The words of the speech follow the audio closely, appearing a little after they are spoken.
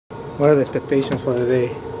What are the expectations for the day?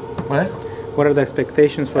 What? What are the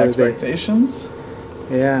expectations for the day? Expectations?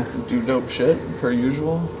 Yeah. Do dope shit, per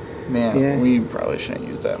usual. Man, Yeah. we probably shouldn't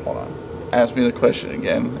use that. Hold on. Ask me the question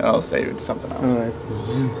again, and I'll say it's something else. Alright.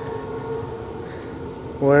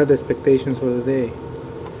 What are the expectations for the day?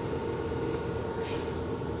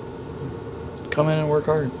 Come in and work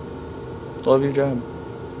hard. Love your job.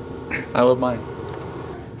 I love mine.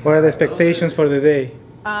 What are the expectations for the day?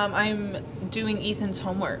 I'm doing Ethan's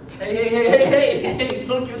homework. Hey,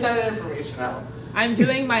 don't give that information out. I'm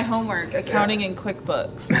doing my homework, accounting and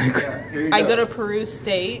QuickBooks. I go to Peru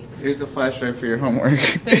State. Here's a flash drive for your homework.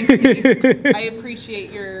 Thank you. I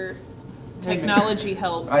appreciate your technology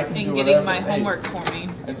help in getting my homework for me.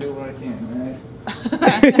 I do what I can, right?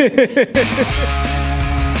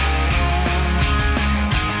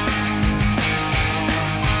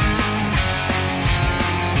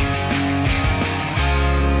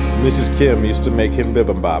 Mrs. Kim used to make him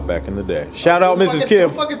bibimbap back in the day. Shout out Mrs. Kim.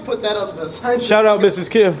 Don't fucking put that on the sign. Shout out Mrs.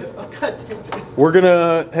 Kim. Oh, God damn it. We're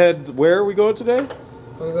gonna head, where are we going today?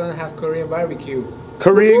 We're gonna have Korean barbecue.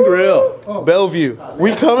 Korean Grill, Bellevue.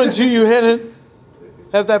 We coming to you, Hennon.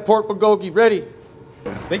 Have that pork bulgogi ready.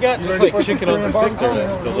 They got just like chicken on the stick there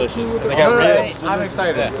that's delicious. And they got ribs. I'm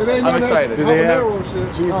excited. I'm excited. Do they have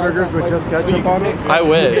cheeseburgers with just ketchup on it? I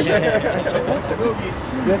wish.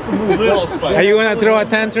 Little spicy. Are you gonna throw a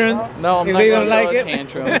tantrum? No, I'm If not they gonna don't like throw a it?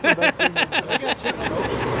 tantrum.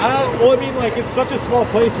 Well, I mean, like, it's such a small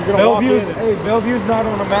place. You're gonna walk in. Hey, Bellevue's not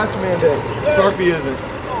on a mask mandate. Sharpie isn't.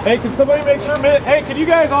 Hey, can somebody make sure? Hey, can you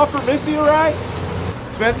guys offer Missy a ride?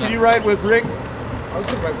 Spence, can you ride with Rick?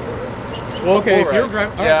 Well, okay, if you're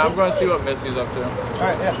driving. Yeah, I'm going to see what Missy's up to.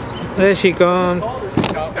 Alright, yeah. There she comes.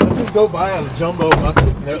 Let's just go by on a jumbo bucket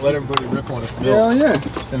and let everybody rip on it.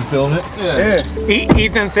 And film it. Yeah.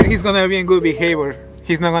 Ethan said he's gonna be in good behavior.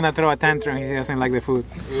 He's not gonna throw a tantrum. He doesn't like the food.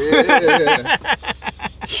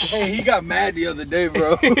 Hey, he got mad the other day,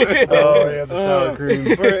 bro. Oh, yeah, the sour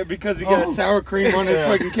cream. Because he got sour cream on his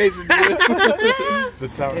fucking quesadilla. The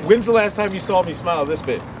sour. When's the last time you saw me smile this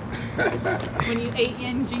big? When you ate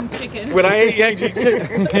Yanjing chicken. When I ate Yanjing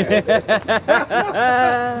chicken.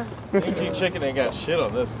 Yanjing chicken ain't got shit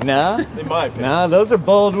on this. No? In my opinion. No, those are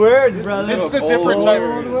bold words, brother. This is a different type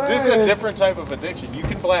of. This is a different type of addiction. You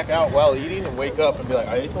can black out while eating and wake up and be like,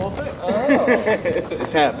 I ate the whole thing. Oh,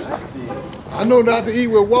 it's happening. I know not to eat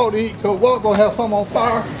with Walt to eat, because Walt gonna have some on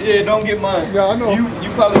fire. Yeah, don't get mine. Yeah, I know. You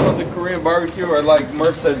probably want the Korean barbecue or like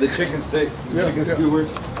Murph said, the chicken sticks, the chicken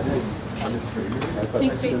skewers.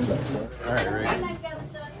 Alright, Rick.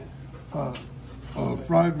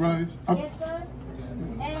 Fried rice. Yes, sir.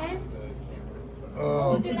 And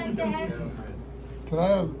would you like to have Can I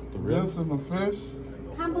have this and the fish?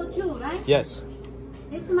 combo 2, right? Yes.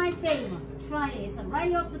 This is my favorite. Try it. It's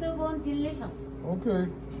right off the bone, delicious. Okay.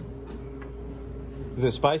 Is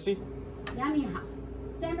it spicy? Yummy hot.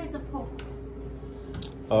 Same as a pork.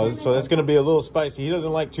 Oh, so that's gonna be a little spicy. He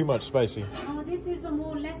doesn't like too much spicy. No, this is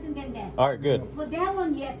more less than that. All right, good. For that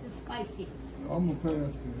one, yes, it's spicy. I'm gonna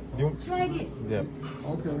pass it. Try this. Yeah.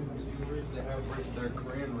 Okay.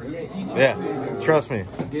 Yeah. Trust me.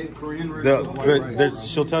 Get Korean ribs.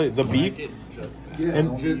 She'll tell you the beef.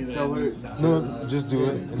 And just tell her. No, just do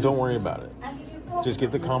it and don't worry about it. I'll give you 4. Just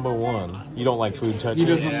get the combo 1. You don't like food touching.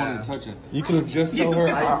 He doesn't want to touch it. You can Just tell her.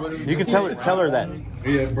 You can tell her that.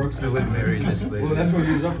 Yeah, Brooks is married this way. Well, that's what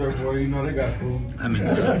he was up there for. You know they got food. I mean,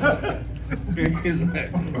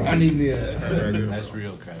 I need the. That's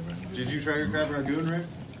real crab. Did you try your crab ragoon, Rick?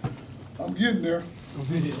 I'm getting there.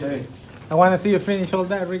 Hey. I want to see you finish all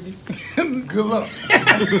that, Ricky. Good luck.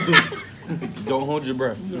 Don't hold your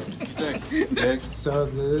breath. So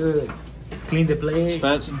good. Clean the plate.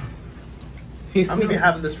 Spence. I'm gonna be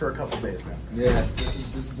having this for a couple days, man. Yeah,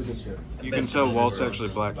 this is the good shit. You can tell Walt's actually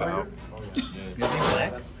blacked out. Is he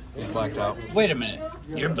black? He's blacked out. Wait a minute.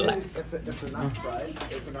 You're black. If they're not fried,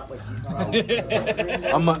 if they're not like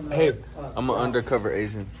I'm a undercover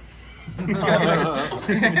Asian.